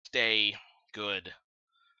stay good.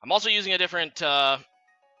 I'm also using a different micro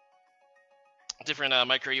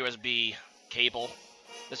USB cable.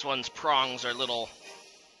 This one's prongs are a little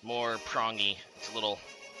more prongy. It's a little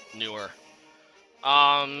newer.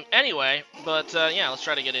 Anyway, but yeah, let's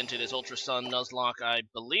try to get into this Ultra Sun Nuzlocke. I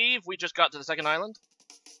believe we just got to the second island.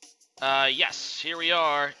 Yes, here we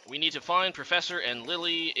are. We need to find Professor and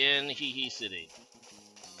Lily in Hee City.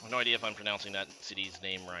 I have no idea if I'm pronouncing that city's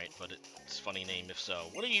name right, but it's a funny name if so.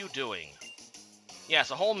 What are you doing? Yes,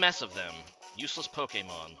 a whole mess of them. Useless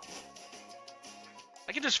Pokémon.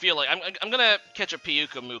 I can just feel like I'm gonna catch a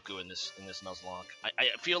Pyuka Muku in this Nuzlocke. I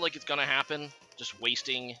feel like it's gonna happen. Just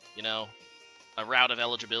wasting, you know, a route of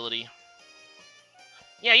eligibility.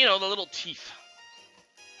 Yeah, you know, the little teeth.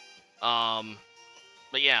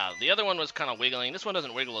 But yeah, the other one was kind of wiggling. This one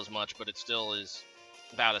doesn't wiggle as much, but it still is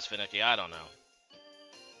about as finicky. I don't know.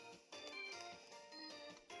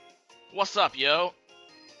 What's up, yo?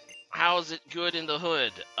 How's it good in the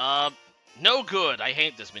hood? No good. I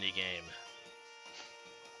hate this minigame.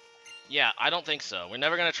 Yeah, I don't think so. We're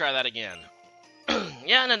never gonna try that again.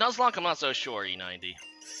 Yeah, in a Nuzlocke, I'm not so sure, E90.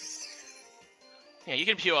 Yeah, you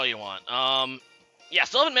can pew all you want. Yeah,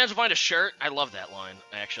 still haven't managed to find a shirt. I love that line,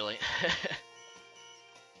 actually.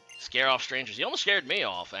 Scare off strangers. He almost scared me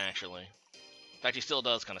off, actually. In fact, he still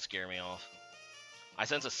does kind of scare me off. I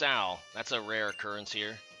sense a Sal. That's a rare occurrence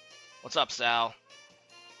here. What's up, Sal?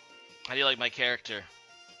 How do you like my character?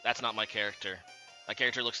 That's not my character. My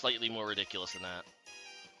character looks slightly more ridiculous than that.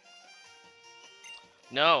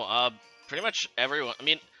 No, pretty much everyone. I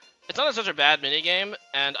mean, it's not such a bad minigame,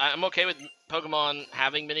 and I'm okay with Pokemon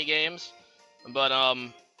having minigames, but,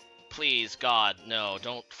 please, God, no,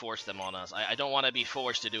 don't force them on us. I don't want to be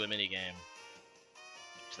forced to do a minigame.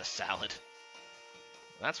 Just a salad.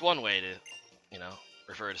 That's one way to, you know,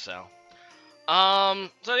 refer to Sal. So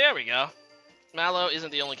there we go. Mallow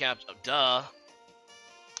isn't the only captain. Oh, duh.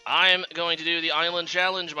 I'm going to do the island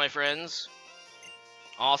challenge, my friends.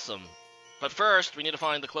 Awesome. But first, we need to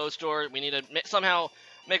find the clothes store. We need to somehow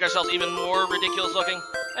make ourselves even more ridiculous looking.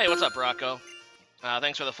 Hey, what's up, Rocco?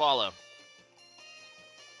 Thanks for the follow.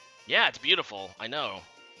 Yeah, it's beautiful. I know.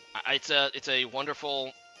 It's a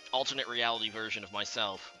wonderful alternate reality version of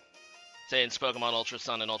myself. Since Pokemon Ultra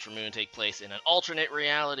Sun and Ultra Moon take place in an alternate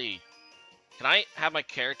reality. Can I have my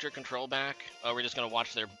character control back? Oh, we're just gonna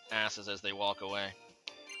watch their asses as they walk away.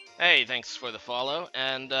 Hey, thanks for the follow.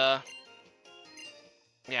 And,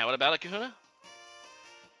 yeah, what about it, Kahuna?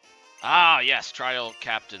 Ah, yes, trial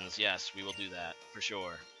captains. Yes, we will do that, for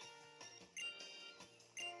sure.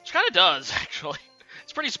 Which kind of does, actually.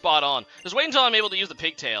 It's pretty spot on. Just wait until I'm able to use the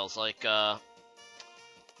pigtails, like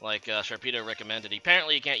Sharpedo recommended.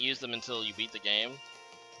 Apparently you can't use them until you beat the game.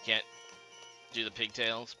 You can't do the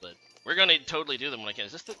pigtails, but we're gonna totally do them when I can.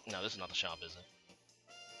 Is this the... No, this is not the shop, is it?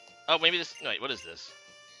 Oh, maybe this... No, wait, what is this?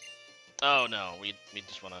 Oh, no, we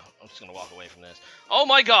just wanna... I'm just gonna walk away from this. Oh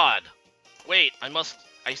my god! Wait, I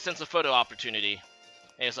sense a photo opportunity.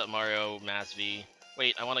 Hey, what's up, Mario, Masv?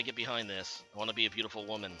 Wait, I wanna get behind this. I wanna be a beautiful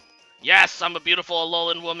woman. Yes, I'm a beautiful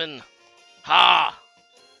Alolan woman! Ha!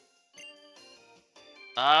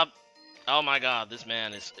 Oh my god, this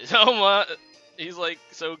man is... Oh my... He's, like,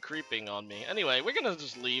 so creeping on me. Anyway, we're gonna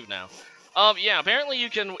just leave now. Yeah, apparently you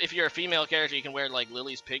can, if you're a female character, you can wear, like,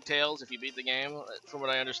 Lily's pigtails if you beat the game, from what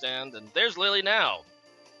I understand. And there's Lily now.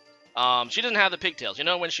 She doesn't have the pigtails. You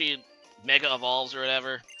know when she mega evolves or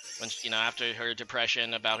whatever? When she, you know, after her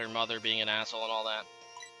depression about her mother being an asshole and all that.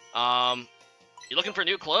 You looking for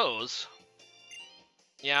new clothes?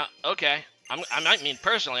 Yeah, okay. I mean,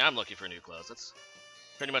 personally, I'm looking for new clothes. That's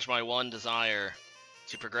pretty much my one desire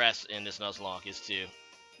to progress in this Nuzlocke, is to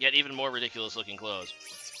get even more ridiculous looking clothes.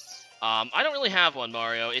 I don't really have one,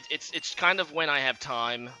 Mario. It's kind of when I have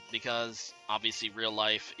time, because obviously real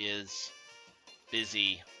life is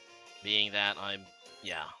busy, being that I'm,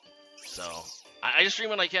 yeah. So, I just stream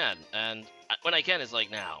when I can, and when I can is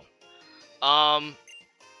like now.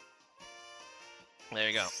 There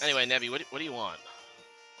you go. Anyway, Nebby, what do you want?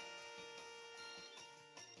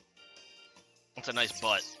 That's a nice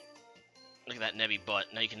butt. Look at that Nebby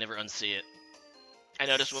butt. Now you can never unsee it. I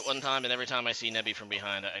noticed it one time, and every time I see Nebby from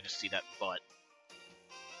behind, I just see that butt.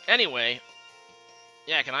 Anyway,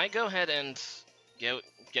 yeah, can I go ahead and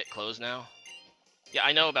get clothes now? Yeah,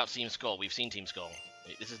 I know about Team Skull. We've seen Team Skull.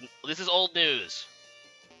 This is old news.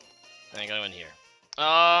 Can I go in here?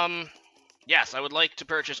 Yes, I would like to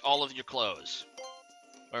purchase all of your clothes.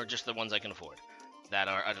 Or just the ones I can afford. That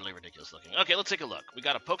are utterly ridiculous looking. Okay, let's take a look. We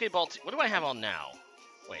got a Pokeball... What do I have on now?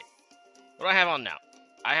 Wait. What do I have on now?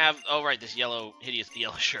 I have... Oh, right, this yellow, hideous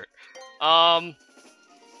yellow shirt.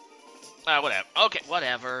 Whatever. Okay,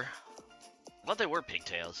 whatever. I thought they were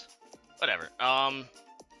pigtails. Whatever.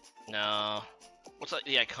 No. What's like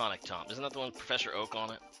the iconic Tom? Isn't that the one with Professor Oak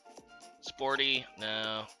on it? Sporty?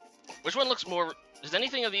 No. Which one looks more... Does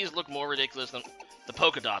anything of these look more ridiculous than... The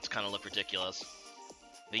polka dots kind of look ridiculous.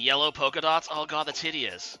 The yellow polka dots? Oh god, that's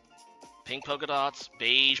hideous. Pink polka dots,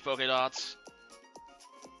 beige polka dots.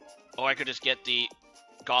 Or I could just get the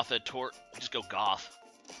just go goth.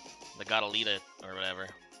 The Gotalita or whatever.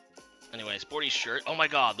 Anyway, sporty shirt. Oh my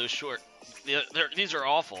god, those short. These are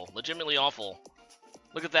awful. Legitimately awful.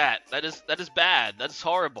 Look at that. That is bad. That is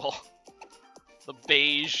horrible. The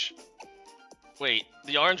beige. Wait,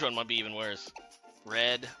 the orange one might be even worse.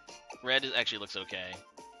 Red. Red actually looks okay.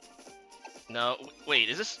 No, wait,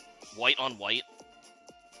 is this white on white?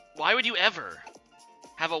 Why would you ever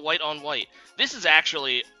have a white on white? This is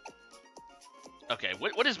actually... Okay,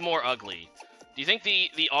 what is more ugly? Do you think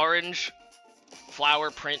the orange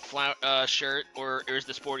flower print shirt or is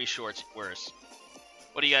the sporty shorts worse?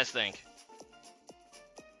 What do you guys think?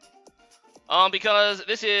 Because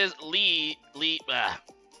this is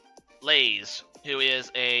Lays, who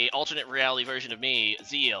is a alternate reality version of me,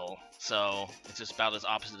 Zeal. So it's just about as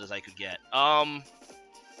opposite as I could get. Yeah,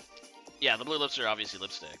 the blue lips are obviously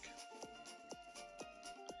lipstick.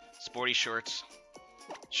 Sporty shorts,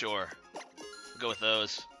 sure. We'll go with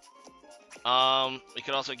those. We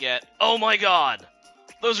could also get... Oh my god!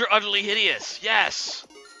 Those are utterly hideous! Yes!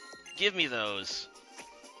 Give me those.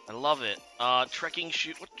 I love it. Trekking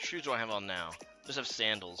shoe... What shoes do I have on now? I just have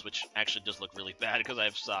sandals, which actually does look really bad because I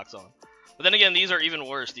have socks on. But then again, these are even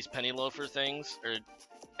worse. These penny loafer things, or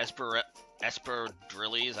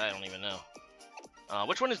espadrilles, I don't even know.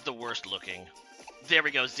 Which one is the worst looking? There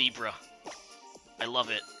we go, zebra. I love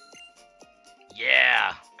it.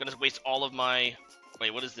 Yeah! Gonna waste all of my...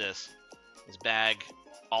 Wait, what is this? This bag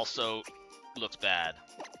also looks bad.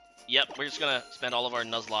 Yep, we're just gonna spend all of our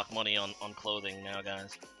Nuzlocke money on clothing now,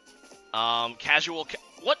 guys. Casual...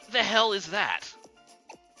 What the hell is that?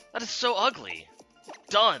 That is so ugly.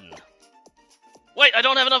 Done. Wait, I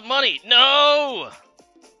don't have enough money! No!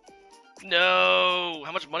 No!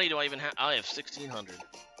 How much money do I even have? I have 1,600.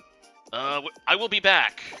 I will be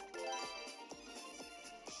back.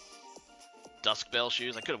 Dusk Bell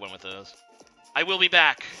shoes? I could have went with those. I will be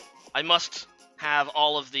back. I must have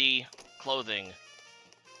all of the clothing.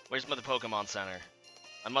 Where's the Pokémon Center?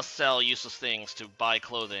 I must sell useless things to buy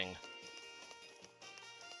clothing.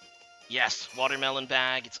 Yes, watermelon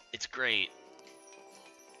bag. It's great.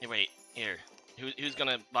 Here, wait. Here. Who's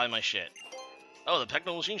gonna buy my shit? Oh, the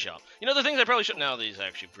Techno Machine Shop. You know, the things I probably should... No, these are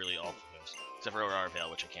actually really awful moves. Except for Arvale,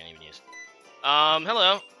 which I can't even use.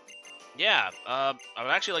 Hello. Yeah, I would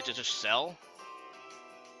actually like to just sell.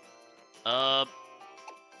 Do I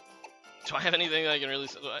have anything that I can really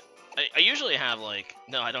sell? I usually have, like...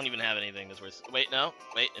 No, I don't even have anything that's worth... Wait, no.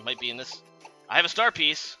 Wait, it might be in this. I have a star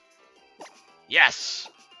piece. Yes!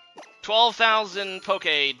 12,000 Poke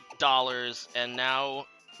dollars, and now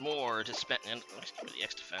more to spend... And let's give me the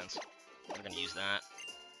X defense. We're gonna use that.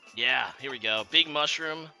 Yeah, here we go. Big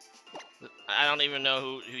mushroom. I don't even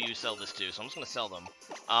know who you sell this to, so I'm just gonna sell them.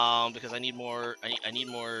 Because I need more. I need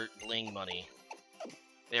more bling money.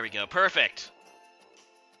 There we go. Perfect.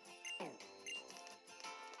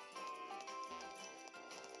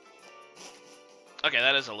 Okay,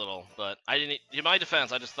 that is a little, but I didn't. In my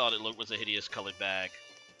defense, I just thought it was a hideous colored bag.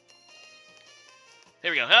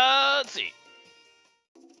 Here we go. Let's see.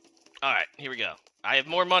 All right, here we go. I have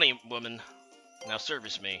more money, woman. Now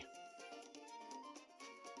service me.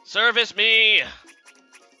 Service me!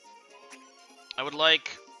 I would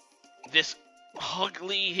like this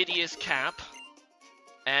ugly, hideous cap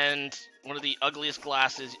and one of the ugliest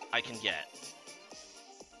glasses I can get.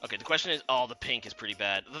 Okay, the question is... Oh, the pink is pretty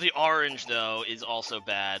bad. The orange, though, is also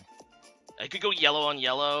bad. I could go yellow on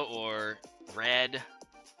yellow or red.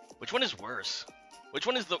 Which one is worse? Which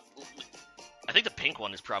one is the... I think the pink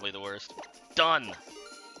one is probably the worst. Done!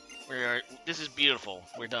 This is beautiful.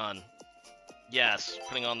 We're done. Yes,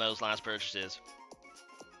 putting on those last purchases.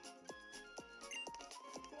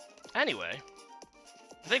 Anyway,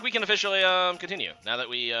 I think we can officially continue now that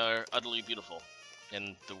we are utterly beautiful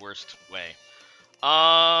in the worst way.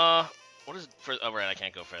 What is for? Oh right, I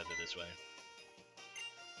can't go further this way.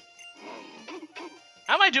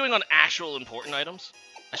 How am I doing on actual important items?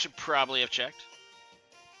 I should probably have checked.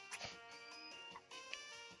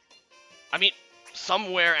 I mean,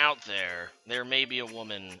 somewhere out there may be a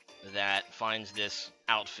woman that finds this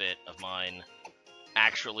outfit of mine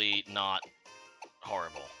actually not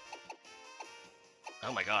horrible.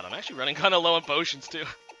 Oh my god, I'm actually running kind of low on potions too.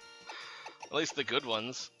 At least the good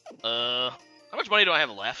ones. How much money do I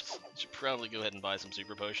have left? I should probably go ahead and buy some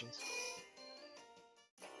super potions.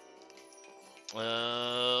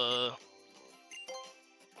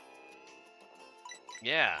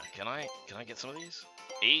 Yeah, can I get some of these?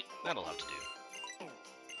 8? That'll have to do.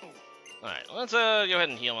 Alright, let's go ahead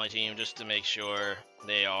and heal my team just to make sure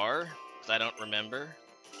they are, because I don't remember.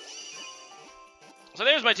 So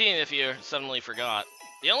there's my team if you suddenly forgot.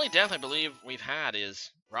 The only death I believe we've had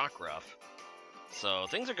is Rockruff. So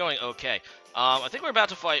things are going okay. I think we're about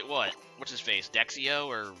to fight what? What's his face? Dexio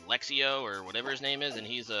or Lexio or whatever his name is, and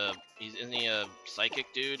isn't he a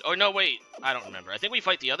psychic dude? Oh no, wait, I don't remember. I think we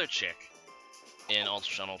fight the other chick in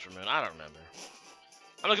Ultra Sun, Ultra Moon. I don't remember.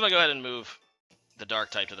 I'm just gonna go ahead and move the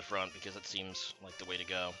dark type to the front because it seems like the way to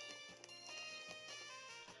go.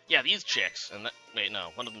 Yeah, these chicks, and wait, no,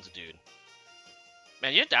 one of them's a dude.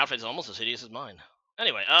 Man, your outfit is almost as hideous as mine.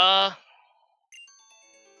 Anyway,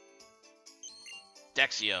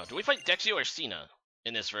 Dexio. Do we fight Dexio or Cena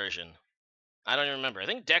in this version? I don't even remember. I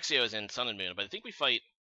think Dexio is in Sun and Moon, but I think we fight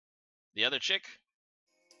the other chick.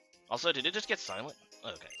 Also, did it just get silent?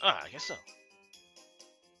 Okay. I guess so.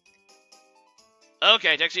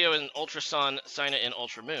 Okay, Dexio in Ultra Sun, Cena in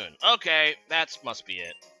Ultra Moon. Okay, that must be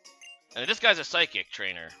it. And this guy's a psychic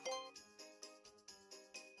trainer.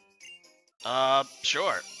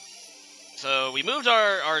 Sure. So, we moved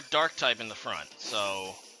our dark type in the front,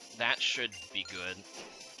 so that should be good.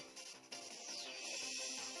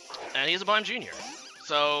 And he's a Bomb Junior.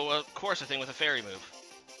 So, of course, a thing with a fairy move.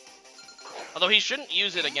 Although he shouldn't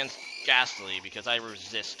use it against Ghastly, because I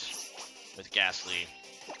resist with Ghastly.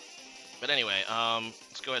 But anyway,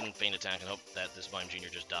 let's go ahead and feint attack and hope that this Bomb Junior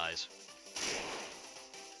just dies.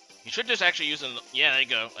 You should just actually use an... Yeah, there you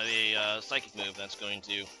go. A psychic move that's going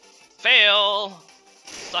to fail!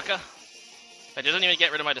 Sucker. That doesn't even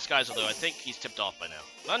get rid of my disguise, although I think he's tipped off by now.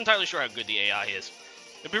 Not entirely sure how good the AI is.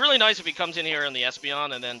 It'd be really nice if he comes in here on the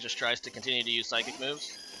Espeon and then just tries to continue to use psychic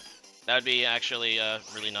moves. That would be actually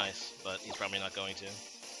really nice, but he's probably not going to.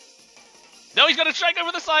 No, he's gonna strike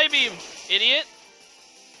over the Psybeam! Idiot!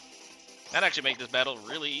 That'd actually make this battle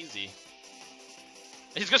really easy.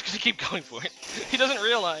 He's just gonna keep going for it. He doesn't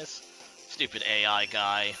realize. Stupid AI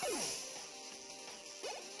guy.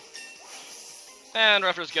 And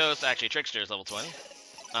Ruffler's Ghost, actually Trickster is level 20.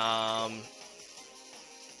 And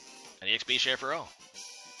EXP share for all.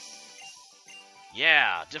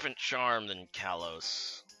 Yeah, different charm than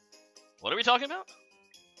Kalos. What are we talking about?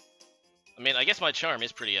 I mean, I guess my charm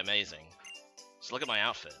is pretty amazing. Just look at my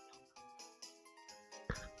outfit.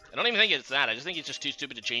 I don't even think it's that. I just think he's just too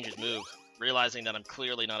stupid to change his move, realizing that I'm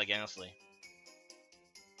clearly not a Ghastly.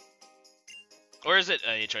 Or is it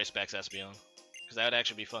a Choice Specs Espeon? Because that would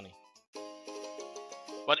actually be funny.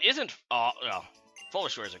 What isn't... well, Fuller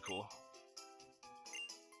Swears are cool.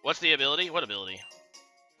 What's the ability? What ability?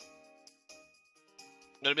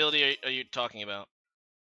 What ability are you talking about?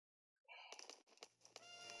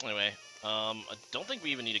 Anyway, I don't think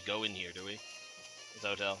we even need to go in here, do we? It's a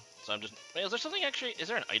hotel. So I'm just... Wait, is there something actually... Is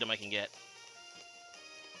there an item I can get?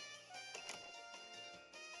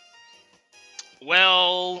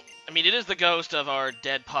 Well, I mean, it is the ghost of our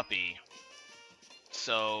dead puppy.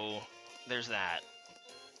 So, there's that.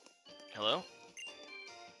 Hello?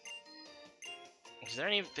 Is there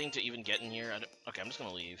anything to even get in here? Okay, I'm just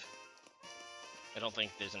gonna leave. I don't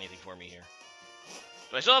think there's anything for me here.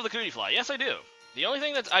 Do I still have the Cootie Fly? Yes, I do. The only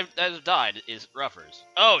thing that has died is Ruffers.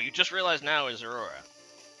 Oh, you just realized now is Aurora.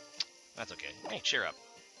 That's okay. Hey, cheer up.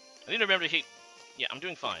 I need to remember to keep... Yeah, I'm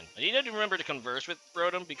doing fine. I need to remember to converse with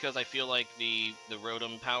Rotom because I feel like the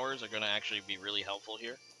Rotom powers are going to actually be really helpful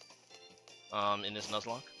here. In this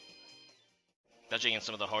Nuzlocke. Especially in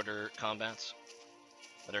some of the harder combats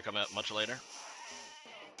that are coming up much later.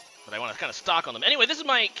 But I want to kind of stock on them. Anyway, this is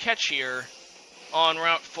my catch here on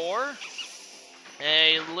Route 4.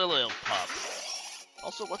 A Lillipup.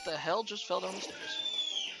 Also, what the hell just fell down the stairs?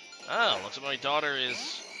 Oh, looks like my daughter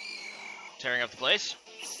is tearing up the place.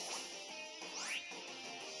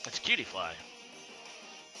 It's a Cutie Fly.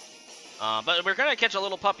 But we're gonna catch a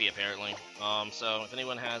little puppy, apparently. So if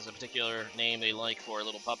anyone has a particular name they like for a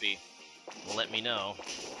little puppy, let me know.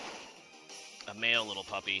 A male little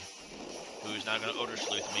puppy who's not gonna odor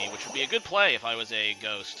sleuth me, which would be a good play if I was a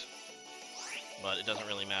ghost. But it doesn't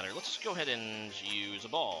really matter. Let's just go ahead and use a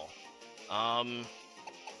ball. I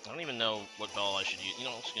don't even know what ball I should use. You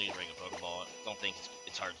know, I'm just gonna use a regular Pokeball. I don't think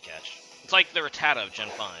it's hard to catch. It's like the Rattata of Gen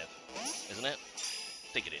 5, isn't it?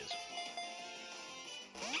 I think it is.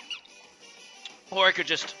 Or I could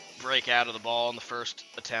just break out of the ball in the first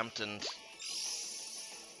attempt and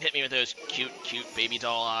hit me with those cute, cute baby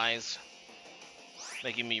doll eyes,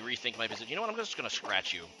 making me rethink my position. You know what? I'm just gonna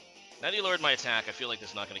scratch you. Now that you lowered my attack, I feel like this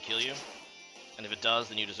is not gonna kill you. And if it does,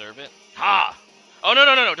 then you deserve it. Ha! Oh, no,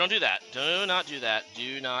 no, no, no, don't do that. Do not do that.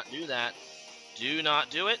 Do not do that. Do not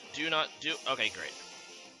do it. Do not do... Okay, great.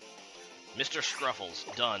 Mr. Scruffles,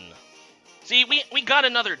 done. See, we got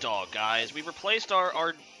another dog, guys. We replaced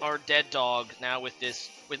our dead dog now with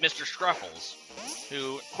Mr. Scruffles,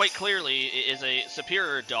 who quite clearly is a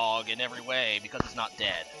superior dog in every way because it's not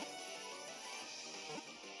dead.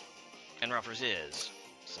 And Ruffers is.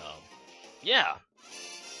 So, yeah.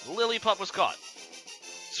 Lily Pup was caught.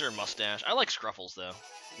 Sir Mustache. I like Scruffles, though.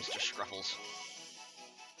 Mr. Scruffles.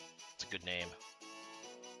 It's a good name.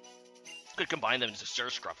 Could combine them into Sir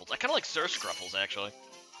Scruffles. I kind of like Sir Scruffles, actually.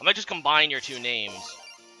 I might just combine your two names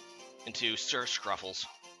into Sir Scruffles.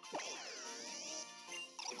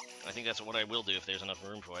 I think that's what I will do if there's enough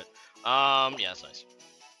room for it. Yeah, that's nice.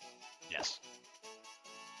 Yes.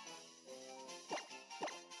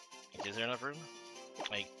 Is there enough room?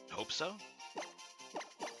 I hope so.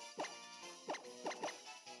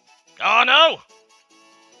 Oh, no!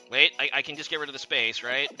 Wait, I can just get rid of the space,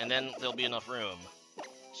 right? And then there'll be enough room.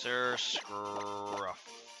 Sir Scruffles.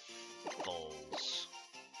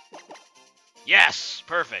 Yes!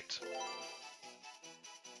 Perfect.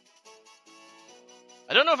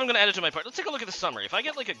 I don't know if I'm going to add it to my part. Let's take a look at the summary. If I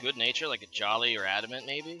get, like, a good nature, like a jolly or adamant,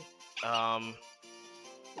 maybe.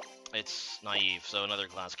 It's naive, so another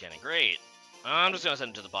glass cannon. Great. I'm just going to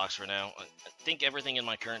send it to the box for now. I think everything in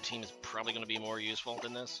my current team is probably going to be more useful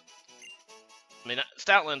than this. I mean,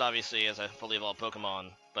 Stoutland, obviously, is a fully evolved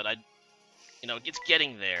Pokemon, but you know, it's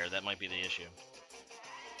getting there. That might be the issue.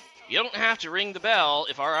 You don't have to ring the bell.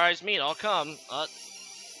 If our eyes meet, I'll come.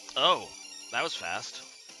 Oh, that was fast.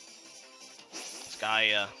 This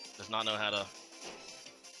guy, does not know how to,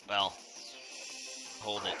 well,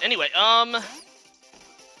 hold it. Anyway, not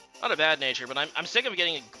a bad nature, but I'm sick of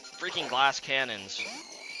getting freaking glass cannons.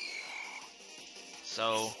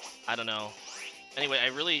 So, I don't know. Anyway, I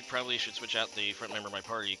really probably should switch out the front member of my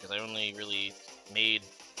party, because I only really made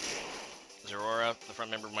Zeraora the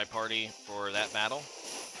front member of my party for that battle.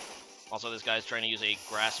 Also, this guy's trying to use a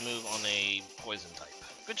grass move on a poison type.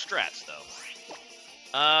 Good strats, though.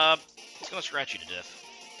 It's gonna scratch you to death,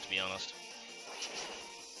 to be honest.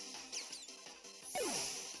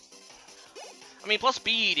 I mean, plus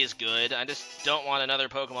speed is good. I just don't want another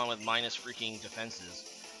Pokemon with minus freaking defenses.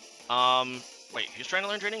 Wait, who's trying to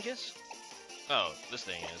learn Draining Kiss? Oh, this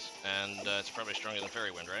thing is. And it's probably stronger than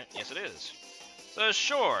Fairy Wind, right? Yes, it is. So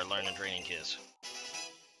sure, learn a Draining Kiss.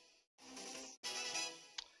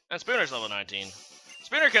 And Spooner's level 19.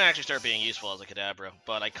 Spooner can actually start being useful as a Kadabra,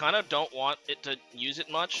 but I kind of don't want it to use it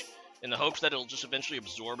much, in the hopes that it'll just eventually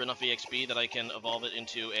absorb enough EXP that I can evolve it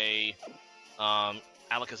into a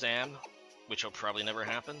Alakazam, which will probably never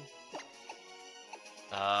happen.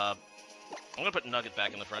 I'm going to put Nugget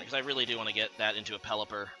back in the front, because I really do want to get that into a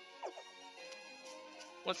Pelipper.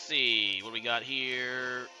 Let's see, what do we got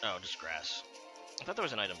here? Oh, just grass. I thought there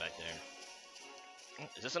was an item back there.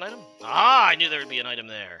 Is this an item? Ah, I knew there would be an item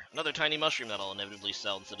there. Another tiny mushroom that I'll inevitably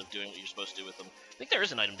sell instead of doing what you're supposed to do with them. I think there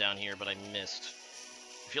is an item down here, but I missed.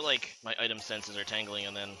 I feel like my item senses are tangling,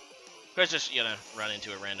 and then let's just, you know, run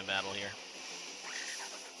into a random battle here.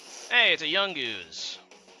 Hey, it's a Yungoos.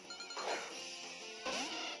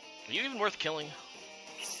 Are you even worth killing?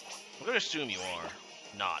 I'm going to assume you are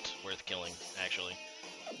not worth killing, actually.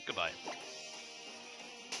 Goodbye.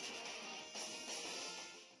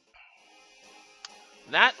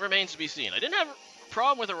 That remains to be seen. I didn't have a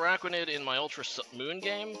problem with Araquanid in my Ultra Moon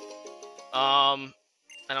game. And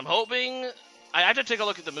I'm hoping... I have to take a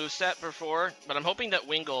look at the moveset before, but I'm hoping that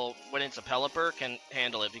Wingull, when it's a Pelipper, can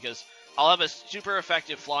handle it, because I'll have a super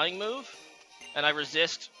effective flying move, and I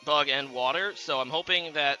resist bug and water, so I'm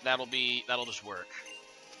hoping that that'll just work.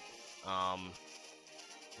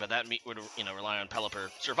 But that would, you know, rely on Pelipper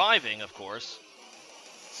surviving, of course.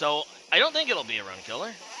 So, I don't think it'll be a run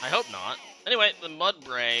killer. I hope not. Anyway, the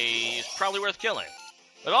Mudbray is probably worth killing.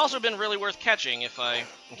 It would also been really worth catching if I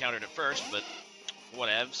encountered it first, but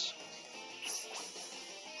whatevs.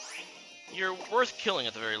 You're worth killing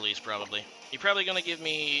at the very least, probably. You're probably going to give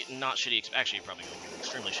me not shitty XP. Actually, you're probably going to give me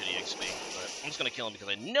extremely shitty XP. But I'm just going to kill him because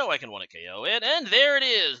I know I can 1-hit KO it. And there it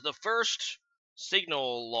is! The first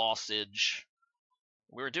signal lossage.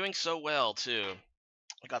 We were doing so well, too.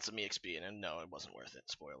 I got some EXP, and no, it wasn't worth it.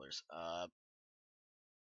 Spoilers.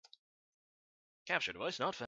 Capture device not found.